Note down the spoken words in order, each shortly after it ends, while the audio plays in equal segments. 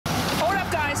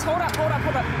Yes, hold up.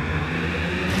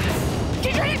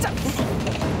 Get your hands up.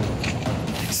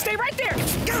 Stay right there.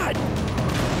 God.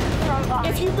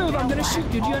 If you move, I'm gonna shoot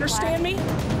you. Do you understand me?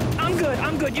 I'm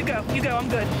good. You go, I'm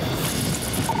good.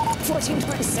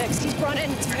 1426, he's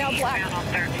running, it's male black.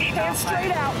 Hands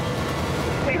straight out.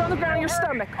 Get on the ground, your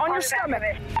stomach, on your stomach.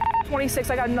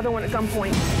 26, I got another one at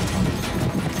gunpoint.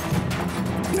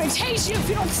 I'm gonna tase you if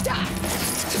you don't stop.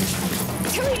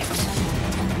 Come here.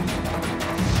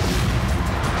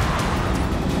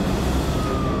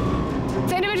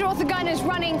 The individual with the gun is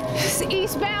running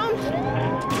eastbound.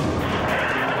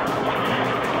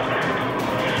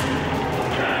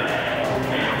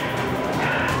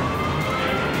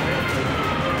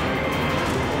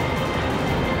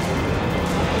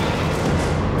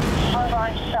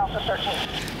 South of 13.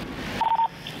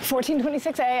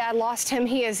 1426A, I lost him.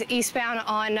 He is eastbound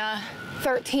on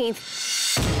 13th.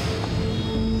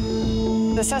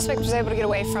 The suspect was able to get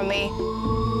away from me.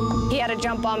 He had a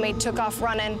jump on me, took off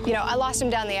running. You know, I lost him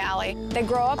down the alley. They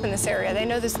grow up in this area. They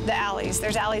know the alleys.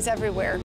 There's alleys everywhere.